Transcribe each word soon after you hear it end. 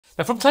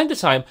Now, from time to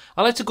time,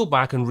 I like to go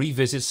back and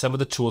revisit some of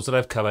the tools that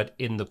I've covered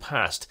in the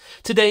past.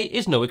 Today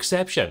is no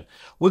exception.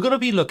 We're going to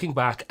be looking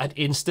back at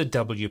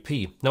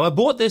InstaWP. Now, I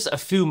bought this a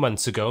few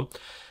months ago,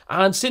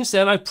 and since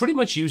then I've pretty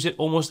much used it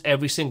almost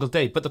every single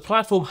day, but the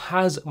platform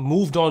has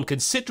moved on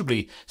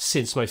considerably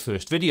since my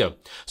first video.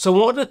 So I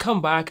wanted to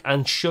come back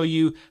and show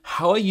you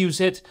how I use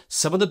it,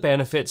 some of the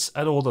benefits,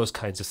 and all those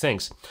kinds of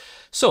things.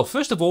 So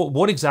first of all,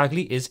 what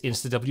exactly is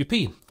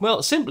InstaWP?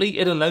 Well, simply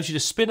it allows you to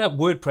spin up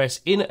WordPress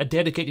in a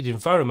dedicated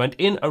environment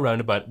in around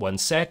about 1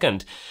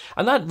 second.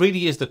 And that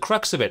really is the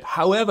crux of it.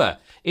 However,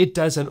 it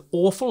does an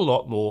awful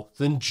lot more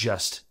than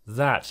just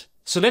that.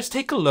 So let's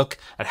take a look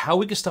at how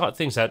we can start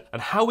things out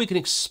and how we can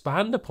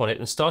expand upon it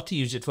and start to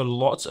use it for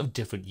lots of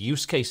different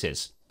use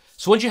cases.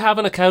 So once you have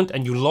an account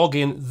and you log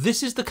in,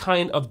 this is the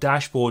kind of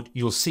dashboard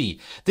you'll see.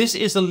 This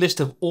is a list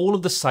of all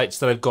of the sites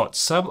that I've got.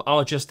 Some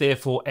are just there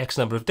for X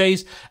number of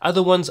days.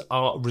 Other ones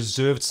are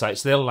reserved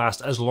sites. They'll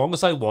last as long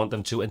as I want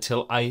them to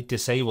until I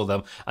disable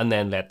them and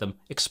then let them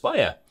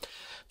expire.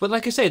 But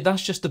like I said,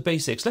 that's just the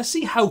basics. Let's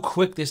see how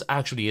quick this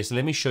actually is.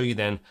 Let me show you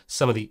then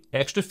some of the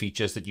extra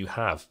features that you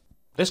have.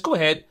 Let's go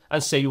ahead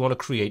and say you want to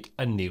create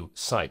a new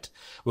site.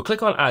 We'll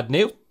click on Add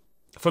New.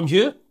 From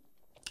here,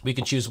 we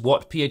can choose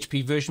what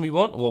PHP version we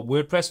want, what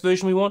WordPress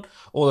version we want,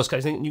 all those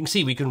kinds of things. You can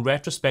see we can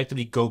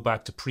retrospectively go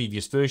back to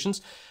previous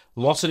versions.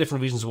 Lots of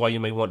different reasons why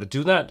you may want to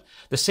do that.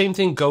 The same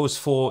thing goes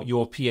for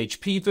your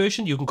PHP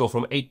version. You can go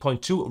from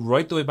 8.2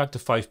 right the way back to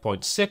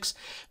 5.6.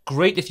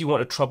 Great if you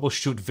want to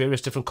troubleshoot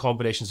various different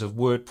combinations of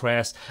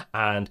WordPress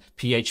and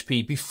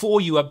PHP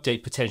before you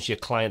update potentially a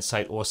client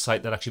site or a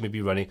site that actually may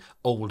be running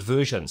old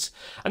versions.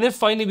 And then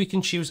finally, we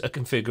can choose a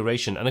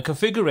configuration. And a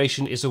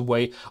configuration is a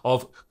way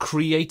of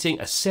creating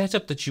a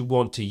setup that you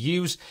want to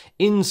use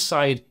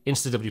inside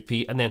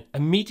InstaWP and then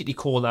immediately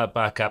call that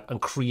back up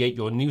and create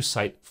your new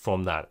site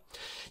from that.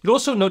 You'll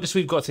also notice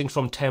we've got things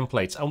from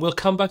templates, and we'll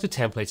come back to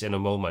templates in a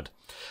moment.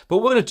 But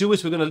what we're going to do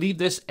is we're going to leave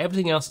this,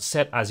 everything else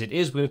set as it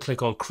is. We're going to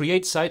click on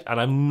Create Site, and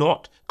I'm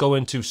not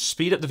going to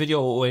speed up the video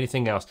or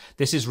anything else.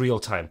 This is real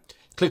time.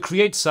 Click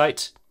Create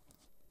Site.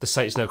 The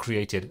site is now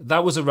created.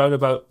 That was around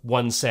about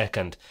 1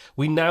 second.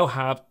 We now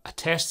have a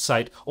test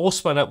site all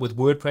spun up with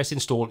WordPress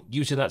installed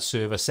using that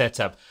server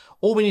setup.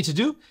 All we need to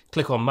do,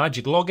 click on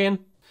Magic Login.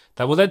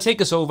 That will then take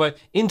us over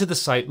into the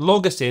site,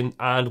 log us in,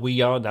 and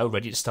we are now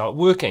ready to start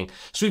working.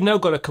 So we've now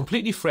got a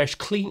completely fresh,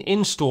 clean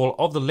install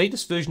of the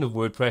latest version of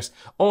WordPress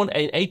on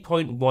an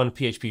 8.1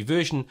 PHP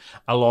version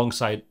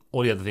alongside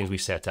all the other things we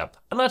set up.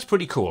 And that's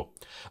pretty cool.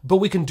 But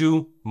we can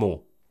do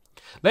more.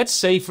 Let's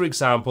say, for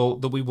example,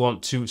 that we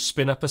want to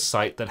spin up a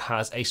site that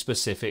has a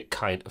specific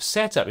kind of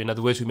setup. In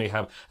other words, we may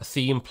have a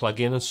theme,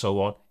 plugin, and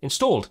so on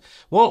installed.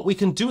 Well, we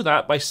can do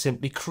that by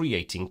simply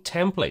creating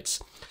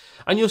templates.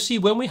 And you'll see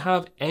when we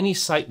have any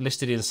site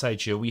listed inside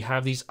here, we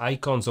have these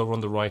icons over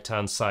on the right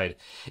hand side.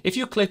 If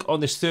you click on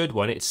this third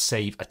one, it's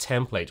Save a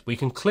Template. We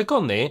can click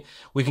on there,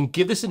 we can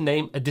give this a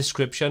name, a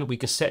description, we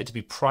can set it to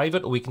be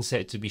private or we can set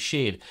it to be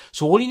shared.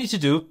 So all you need to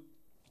do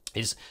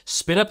is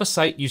spin up a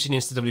site using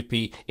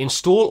InstaWP,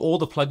 install all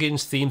the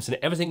plugins, themes, and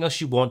everything else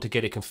you want to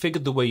get it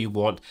configured the way you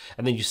want,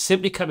 and then you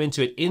simply come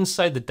into it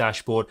inside the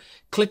dashboard,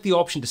 click the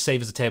option to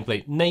save as a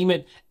template, name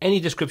it, any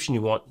description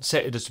you want,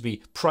 set it as to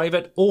be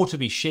private or to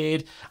be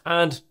shared,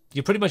 and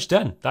you're pretty much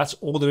done. That's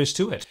all there is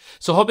to it.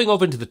 So hopping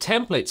over into the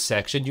templates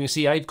section, you can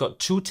see I've got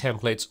 2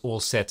 templates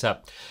all set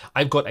up.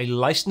 I've got a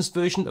licensed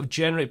version of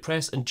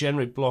GeneratePress and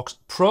GenerateBlocks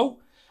Pro,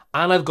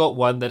 and I've got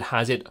one that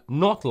has it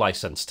not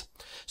licensed.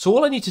 So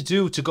all I need to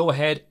do to go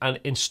ahead and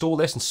install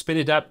this and spin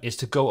it up is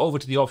to go over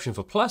to the option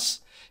for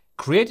plus,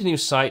 create a new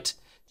site,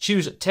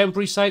 choose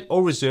temporary site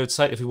or reserved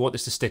site if we want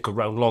this to stick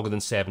around longer than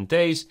 7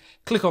 days,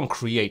 click on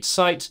create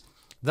site.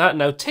 That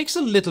now takes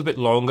a little bit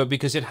longer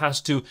because it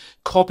has to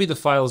copy the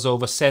files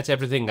over, set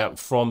everything up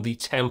from the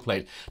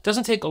template. It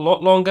doesn't take a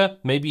lot longer,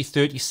 maybe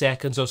 30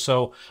 seconds or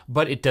so,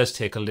 but it does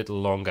take a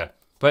little longer.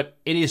 But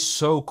it is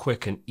so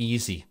quick and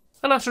easy.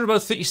 And after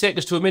about 30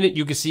 seconds to a minute,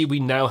 you can see we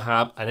now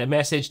have a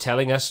message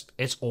telling us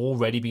it's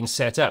already been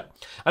set up.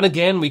 And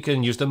again, we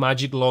can use the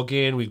magic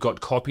login. We've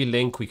got copy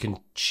link. We can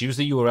choose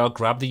the URL,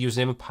 grab the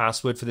username and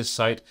password for this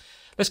site.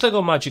 Let's click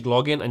on magic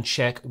login and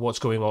check what's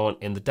going on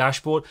in the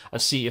dashboard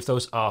and see if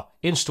those are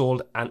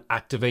installed and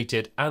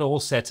activated and all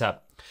set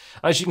up.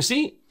 As you can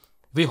see,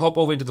 if we hop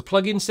over into the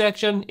plugin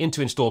section,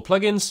 into install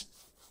plugins,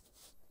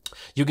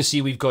 you can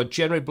see we've got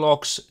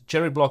GenerateBlocks,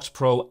 GenerateBlocks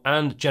Pro,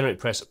 and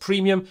GeneratePress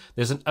Premium.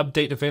 There's an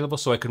update available,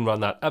 so I can run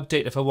that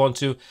update if I want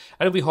to.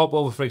 And if we hop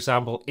over, for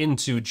example,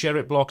 into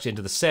GenerateBlocks,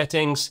 into the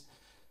settings,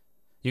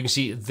 you can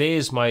see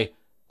there's my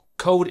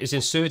code is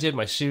inserted,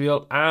 my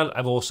serial, and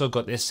I've also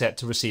got this set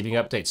to receiving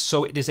updates.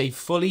 So it is a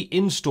fully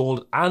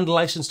installed and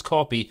licensed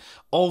copy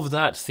of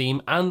that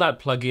theme and that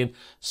plugin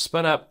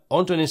spun up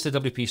onto an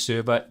InstaWP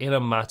server in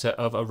a matter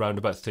of around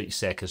about 30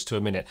 seconds to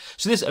a minute.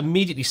 So this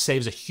immediately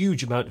saves a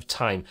huge amount of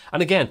time.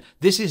 And again,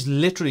 this is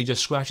literally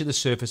just scratching the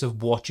surface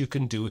of what you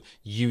can do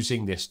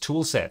using this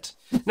tool set.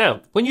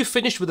 Now, when you've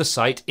finished with a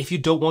site, if you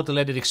don't want to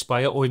let it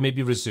expire or it may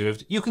be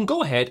reserved, you can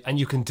go ahead and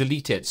you can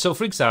delete it. So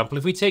for example,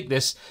 if we take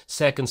this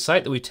second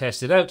site that we tested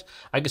test it out,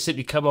 I can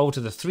simply come over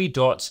to the three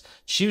dots,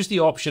 choose the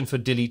option for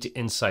delete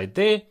inside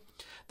there.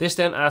 This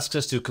then asks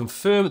us to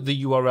confirm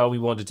the URL we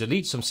want to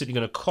delete. So I'm simply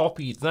going to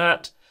copy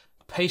that,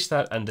 paste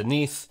that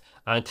underneath,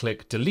 and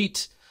click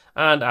delete.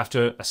 And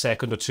after a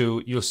second or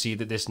two, you'll see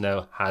that this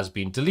now has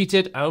been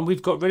deleted and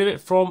we've got rid of it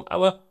from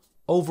our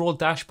overall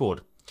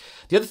dashboard.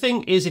 The other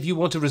thing is, if you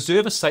want to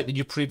reserve a site that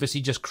you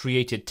previously just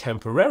created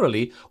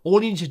temporarily,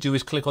 all you need to do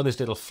is click on this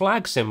little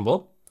flag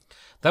symbol.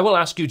 That will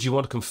ask you, do you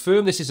want to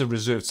confirm this is a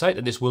reserved site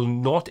and this will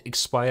not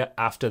expire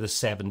after the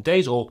 7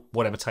 days or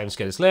whatever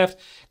timescale is left.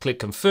 Click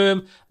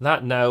confirm.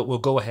 That now will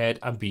go ahead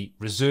and be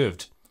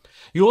reserved.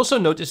 You'll also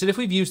notice that if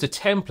we've used a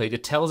template,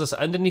 it tells us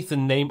underneath the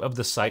name of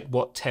the site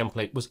what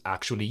template was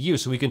actually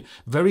used. So we can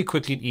very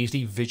quickly and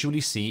easily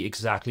visually see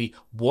exactly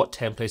what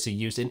templates are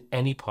used in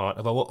any part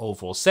of our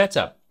overall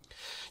setup.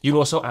 You can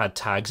also add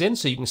tags in,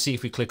 so you can see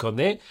if we click on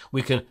there,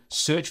 we can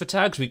search for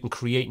tags, we can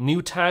create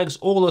new tags,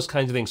 all those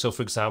kinds of things. So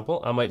for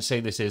example, I might say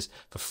this is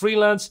for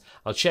freelance,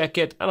 I'll check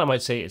it, and I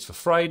might say it's for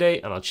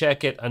Friday, and I'll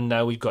check it, and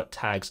now we've got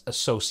tags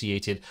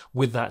associated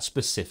with that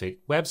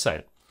specific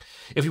website.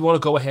 If you want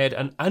to go ahead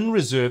and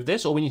unreserve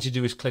this, all we need to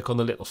do is click on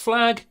the little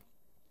flag,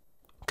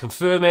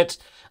 confirm it,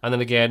 and then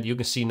again, you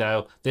can see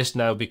now, this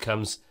now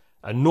becomes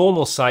a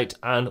normal site,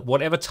 and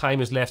whatever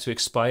time is left to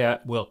expire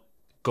will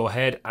go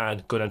ahead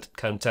and go down to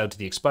count down to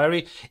the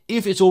expiry.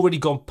 If it's already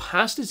gone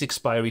past its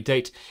expiry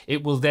date,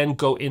 it will then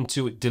go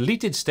into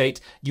deleted state.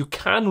 You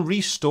can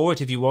restore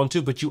it if you want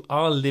to, but you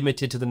are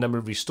limited to the number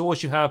of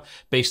restores you have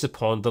based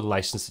upon the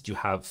license that you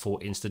have for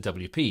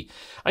InstaWP.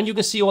 And you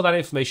can see all that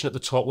information at the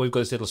top where we've got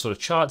this little sort of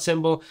chart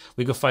symbol.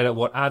 We can find out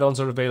what add-ons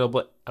are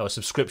available, our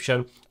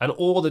subscription, and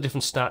all the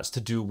different stats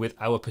to do with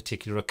our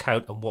particular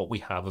account and what we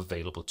have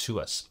available to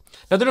us.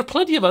 Now, there are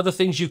plenty of other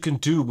things you can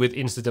do with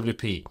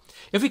InstaWP.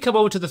 If we come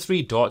over to the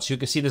three dots, you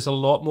can see there's a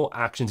lot more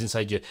actions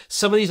inside here.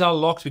 Some of these are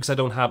locked because I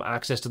don't have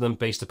access to them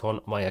based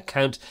upon my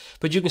account,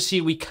 but you can see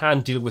we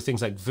can deal with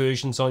things like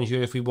versions on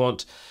here if we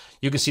want.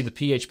 You can see the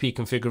PHP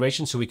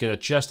configuration, so we can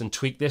adjust and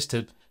tweak this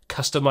to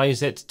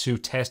customize it to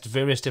test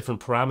various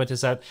different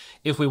parameters out.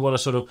 If we want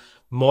to sort of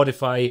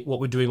modify what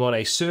we're doing on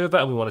a server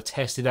and we want to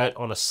test it out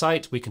on a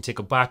site, we can take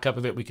a backup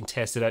of it, we can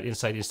test it out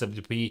inside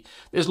InstaWP.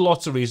 There's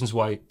lots of reasons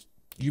why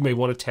you may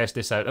want to test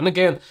this out. And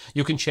again,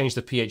 you can change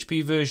the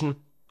PHP version.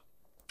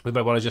 We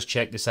might want to just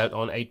check this out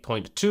on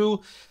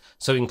 8.2.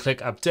 So we can click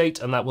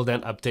update, and that will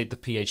then update the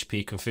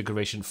PHP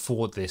configuration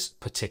for this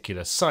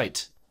particular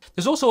site.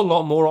 There's also a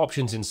lot more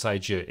options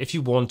inside here. If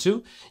you want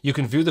to, you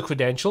can view the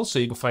credentials, so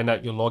you can find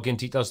out your login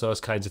details, those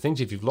kinds of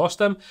things if you've lost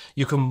them.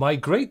 You can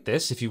migrate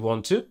this if you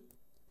want to.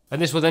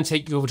 And this will then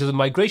take you over to the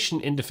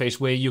migration interface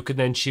where you can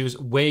then choose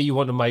where you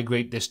want to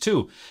migrate this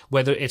to,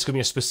 whether it's going to be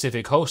a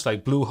specific host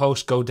like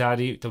Bluehost,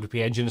 GoDaddy,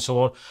 WP Engine, and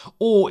so on.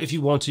 Or if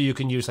you want to, you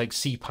can use like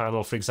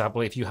cPanel, for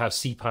example, if you have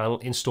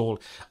cPanel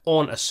installed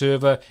on a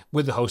server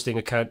with the hosting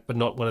account, but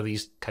not one of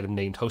these kind of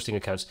named hosting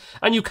accounts.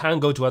 And you can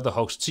go to other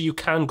hosts, so you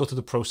can go through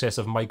the process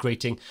of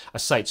migrating a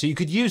site. So you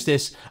could use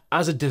this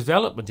as a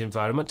development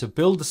environment to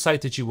build the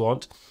site that you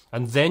want,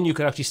 and then you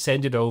can actually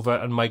send it over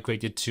and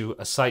migrate it to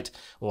a site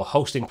or a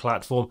hosting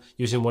platform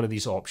using one of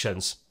these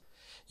options.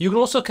 You can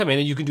also come in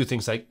and you can do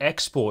things like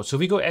export. So if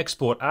we go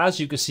export, as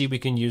you can see, we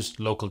can use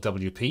local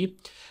WP.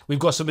 We've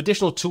got some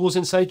additional tools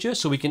inside here,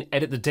 so we can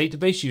edit the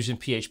database using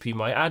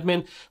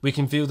phpMyAdmin. We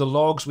can view the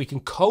logs. We can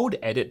code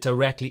edit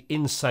directly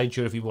inside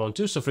here if we want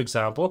to. So for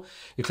example,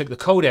 you click the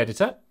code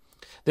editor.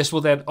 This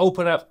will then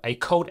open up a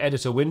code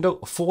editor window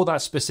for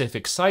that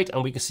specific site,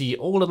 and we can see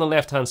all on the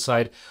left-hand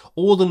side,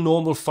 all the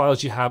normal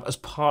files you have as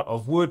part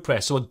of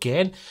WordPress. So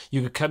again,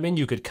 you could come in,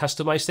 you could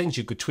customize things,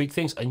 you could tweak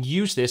things, and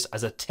use this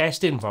as a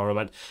test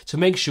environment to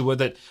make sure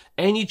that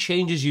any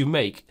changes you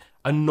make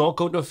are not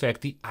going to affect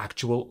the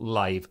actual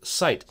live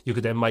site. You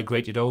could then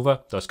migrate it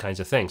over, those kinds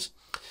of things.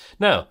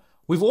 Now,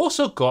 we've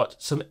also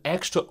got some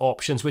extra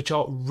options which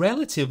are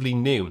relatively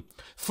new.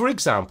 For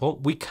example,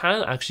 we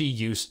can actually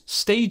use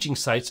staging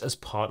sites as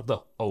part of the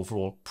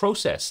overall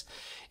process.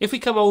 If we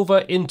come over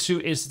into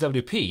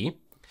InstaWP,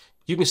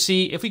 you can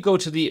see if we go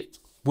to the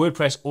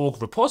WordPress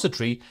org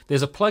repository,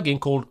 there's a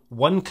plugin called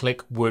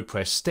One-Click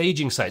WordPress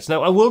Staging Sites.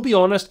 Now, I will be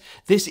honest,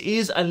 this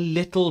is a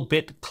little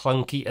bit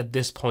clunky at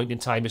this point in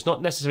time. It's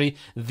not necessarily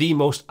the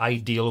most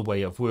ideal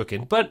way of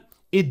working, but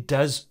it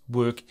does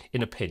work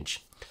in a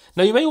pinch.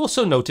 Now, you may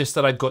also notice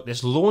that I've got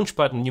this launch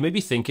button. You may be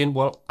thinking,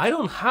 well, I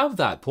don't have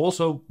that, Paul,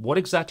 so what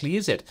exactly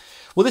is it?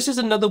 Well, this is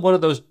another one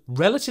of those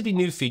relatively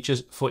new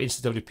features for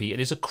InstaWP. It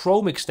is a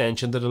Chrome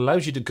extension that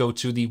allows you to go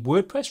to the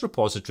WordPress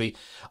repository,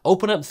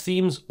 open up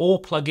themes or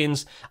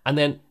plugins, and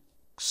then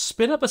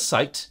spin up a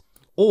site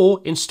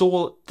or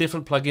install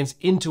different plugins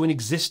into an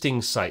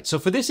existing site. So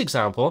for this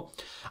example,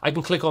 I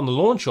can click on the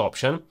launch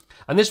option,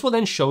 and this will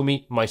then show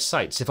me my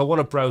sites. If I want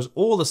to browse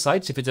all the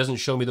sites, if it doesn't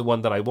show me the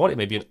one that I want, it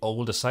may be an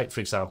older site,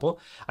 for example,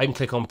 I can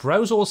click on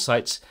Browse All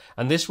Sites,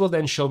 and this will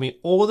then show me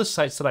all the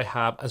sites that I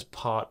have as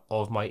part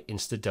of my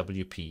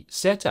InstaWP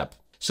setup.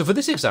 So for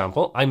this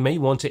example, I may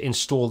want to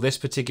install this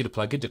particular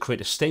plugin to create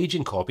a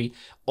staging copy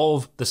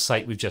of the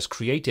site we've just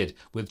created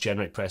with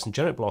Generate Press and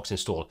Generate Blocks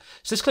installed.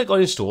 So let's click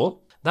on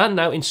install. That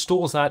now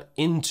installs that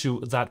into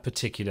that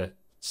particular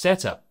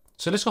setup.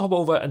 So let's go hop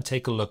over and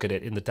take a look at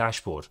it in the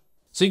dashboard.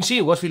 So you can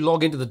see once we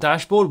log into the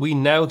dashboard, we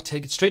now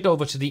take it straight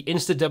over to the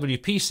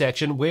InstaWP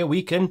section where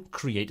we can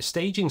create a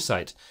staging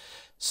site.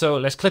 So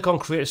let's click on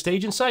create a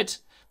staging site.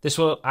 This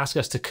will ask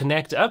us to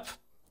connect up.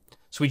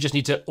 So we just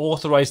need to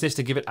authorize this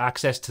to give it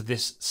access to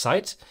this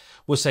site.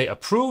 We'll say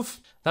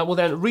approve. That will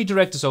then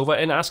redirect us over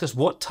and ask us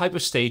what type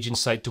of staging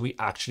site do we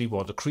actually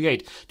want to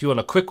create. Do you want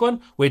a quick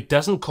one where it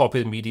doesn't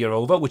copy the media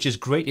over, which is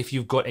great if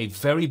you've got a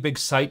very big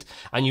site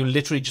and you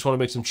literally just want to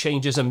make some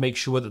changes and make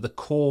sure that the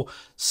core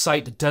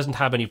site doesn't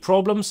have any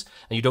problems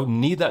and you don't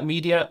need that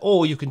media,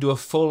 or you can do a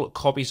full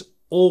copies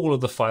all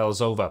of the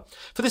files over.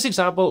 For this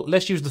example,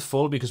 let's use the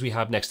full because we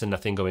have next to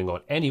nothing going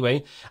on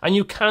anyway. And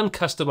you can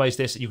customize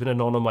this. You can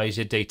anonymize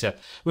your data.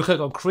 We'll click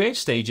on Create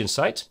Staging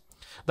Site.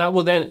 That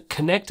will then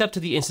connect up to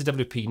the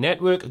InstaWP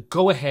network,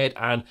 go ahead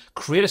and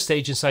create a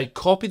staging site,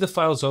 copy the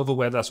files over,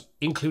 whether that's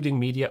including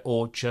media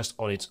or just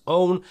on its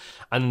own,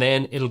 and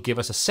then it'll give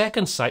us a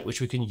second site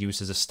which we can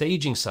use as a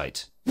staging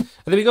site. And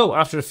there we go.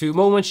 After a few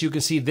moments, you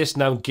can see this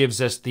now gives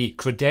us the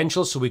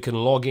credentials so we can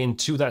log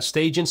into that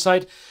staging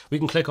site. We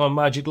can click on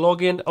Magic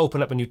Login,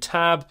 open up a new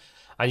tab,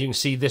 and you can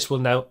see this will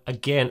now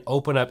again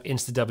open up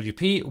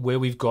InstaWP where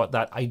we've got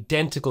that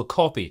identical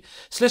copy.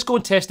 So let's go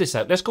and test this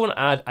out. Let's go and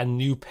add a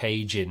new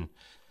page in.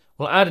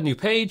 We'll add a new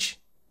page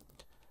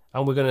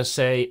and we're going to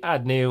say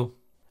add new,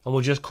 and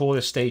we'll just call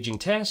it staging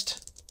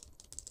test,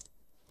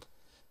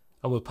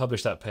 and we'll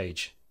publish that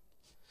page.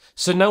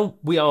 So now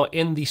we are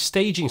in the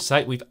staging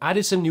site. We've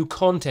added some new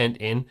content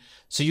in.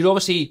 So you'd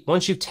obviously,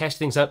 once you've tested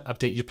things out,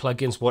 update your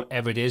plugins,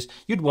 whatever it is,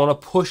 you'd want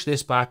to push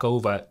this back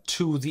over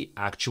to the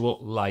actual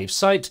live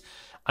site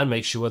and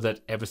make sure that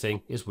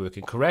everything is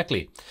working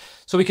correctly.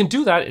 So we can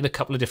do that in a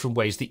couple of different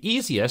ways. The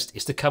easiest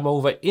is to come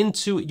over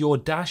into your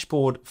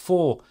dashboard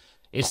for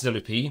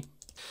InstaWP. Do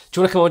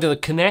you want to come over to the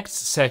Connect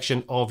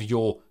section of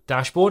your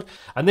dashboard?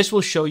 And this will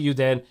show you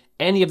then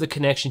any of the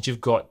connections you've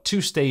got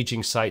to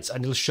staging sites,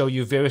 and it'll show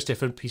you various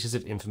different pieces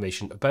of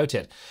information about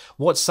it.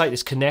 What site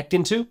is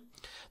connecting to?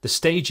 The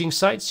staging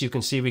sites, you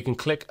can see we can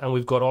click and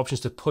we've got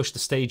options to push the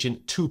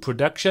staging to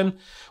production.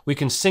 We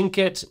can sync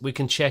it, we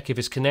can check if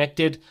it's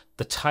connected,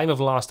 the time of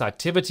last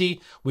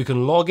activity, we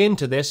can log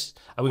into this,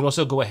 and we can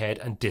also go ahead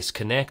and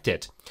disconnect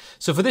it.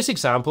 So for this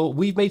example,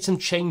 we've made some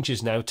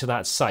changes now to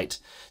that site.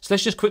 So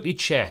let's just quickly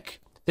check.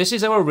 This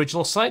is our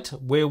original site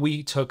where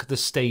we took the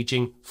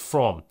staging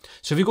from.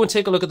 So if you go and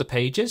take a look at the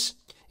pages,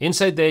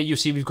 inside there you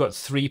see we've got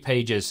 3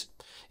 pages.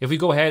 If we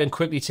go ahead and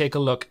quickly take a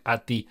look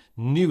at the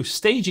new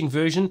staging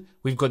version,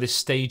 we've got this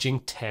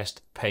staging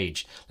test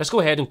page. Let's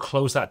go ahead and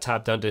close that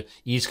tab down to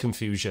ease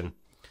confusion.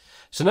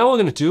 So now what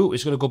we're going to do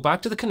is going to go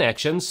back to the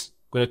connections.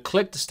 We're going to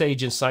click the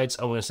staging sites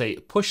and we're going to say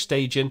push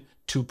staging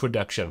to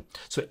production.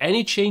 So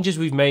any changes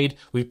we've made,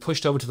 we've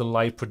pushed over to the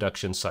live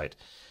production site.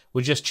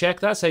 We'll just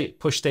check that, say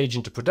push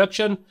staging to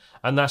production,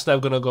 and that's now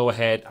going to go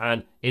ahead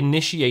and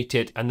initiate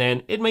it. And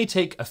then it may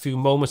take a few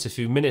moments, a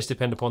few minutes,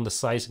 depending upon the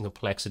size and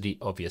complexity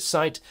of your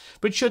site,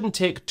 but it shouldn't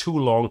take too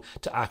long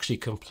to actually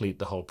complete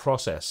the whole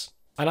process.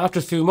 And after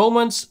a few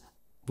moments,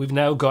 we've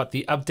now got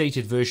the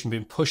updated version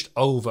being pushed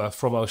over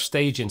from our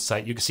staging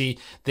site. You can see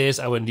there's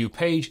our new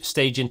page,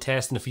 staging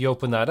test, and if you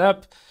open that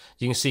up,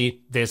 you can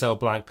see there's our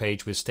blank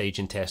page with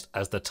staging test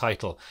as the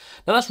title.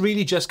 Now that's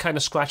really just kind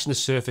of scratching the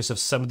surface of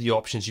some of the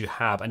options you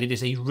have, and it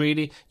is a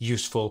really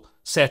useful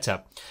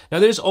setup. Now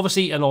there's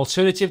obviously an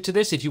alternative to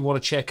this. If you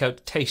want to check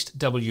out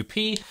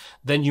TasteWP,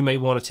 then you may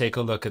want to take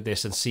a look at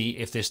this and see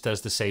if this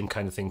does the same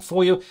kind of thing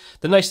for you.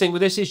 The nice thing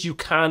with this is you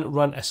can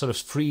run a sort of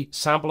free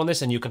sample on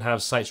this, and you can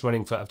have sites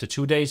running for up to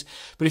 2 days.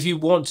 But if you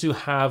want to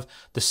have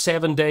the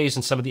 7 days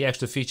and some of the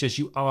extra features,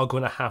 you are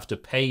going to have to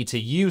pay to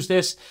use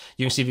this.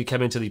 You can see if you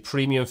come into the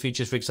premium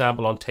features, for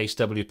example, on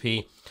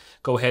TasteWP,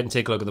 go ahead and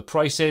take a look at the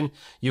pricing.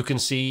 You can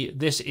see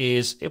this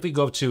is, if we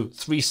go up to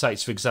 3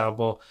 sites, for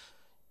example,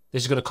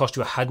 this is going to cost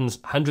you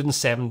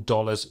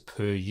 $107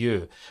 per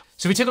year.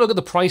 So if you take a look at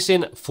the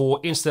pricing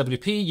for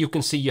InstaWP, you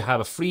can see you have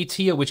a free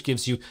tier, which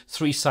gives you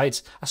 3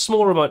 sites, a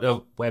smaller amount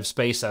of web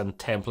space and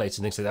templates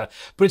and things like that.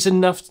 But it's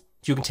enough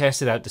you can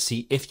test it out to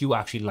see if you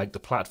actually like the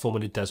platform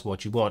and it does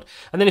what you want.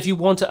 And then if you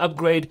want to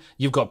upgrade,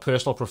 you've got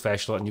personal,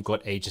 professional, and you've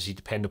got agency,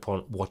 depending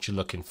upon what you're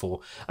looking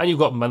for. And you've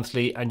got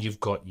monthly and you've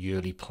got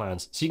yearly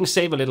plans. So you can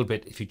save a little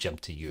bit if you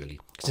jump to yearly.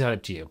 It's entirely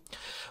up to you.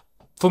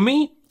 For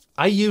me,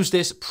 I use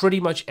this pretty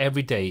much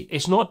every day.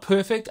 It's not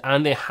perfect,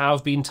 and there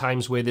have been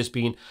times where there's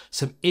been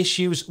some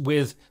issues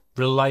with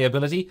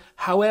reliability.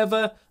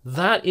 However,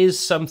 that is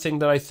something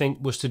that I think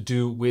was to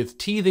do with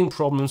teething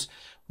problems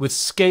with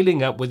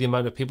scaling up with the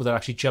amount of people that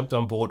actually jumped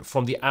on board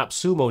from the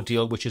AppSumo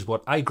deal, which is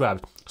what I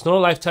grabbed. It's not a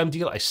lifetime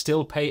deal. I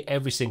still pay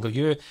every single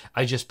year.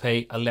 I just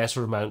pay a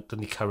lesser amount than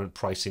the current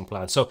pricing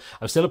plan. So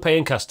I'm still a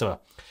paying customer.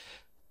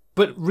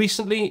 But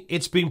recently,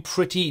 it's been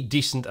pretty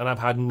decent and I've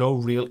had no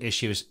real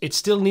issues. It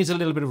still needs a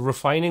little bit of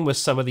refining with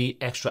some of the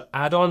extra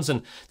add-ons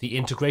and the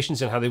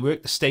integrations and how they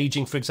work. The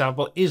staging, for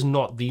example, is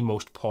not the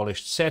most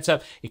polished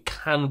setup. It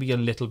can be a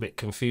little bit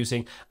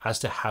confusing as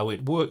to how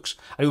it works.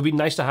 And it would be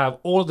nice to have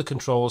all of the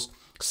controls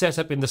set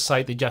up in the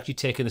site that you're actually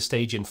taking the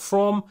staging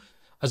from,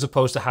 as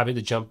opposed to having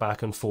to jump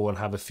back and forth and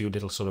have a few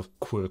little sort of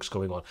quirks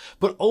going on.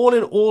 But all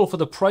in all, for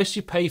the price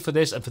you pay for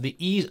this and for the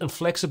ease and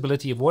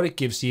flexibility of what it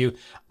gives you,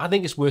 I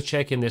think it's worth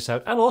checking this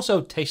out. And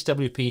also taste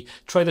WP,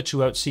 try the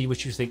two out, see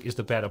which you think is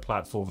the better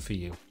platform for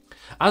you.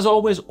 As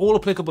always, all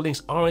applicable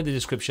links are in the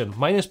description.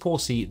 My name is Paul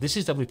C. This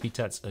is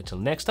WPTuts. Until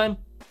next time,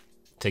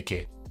 take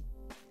care.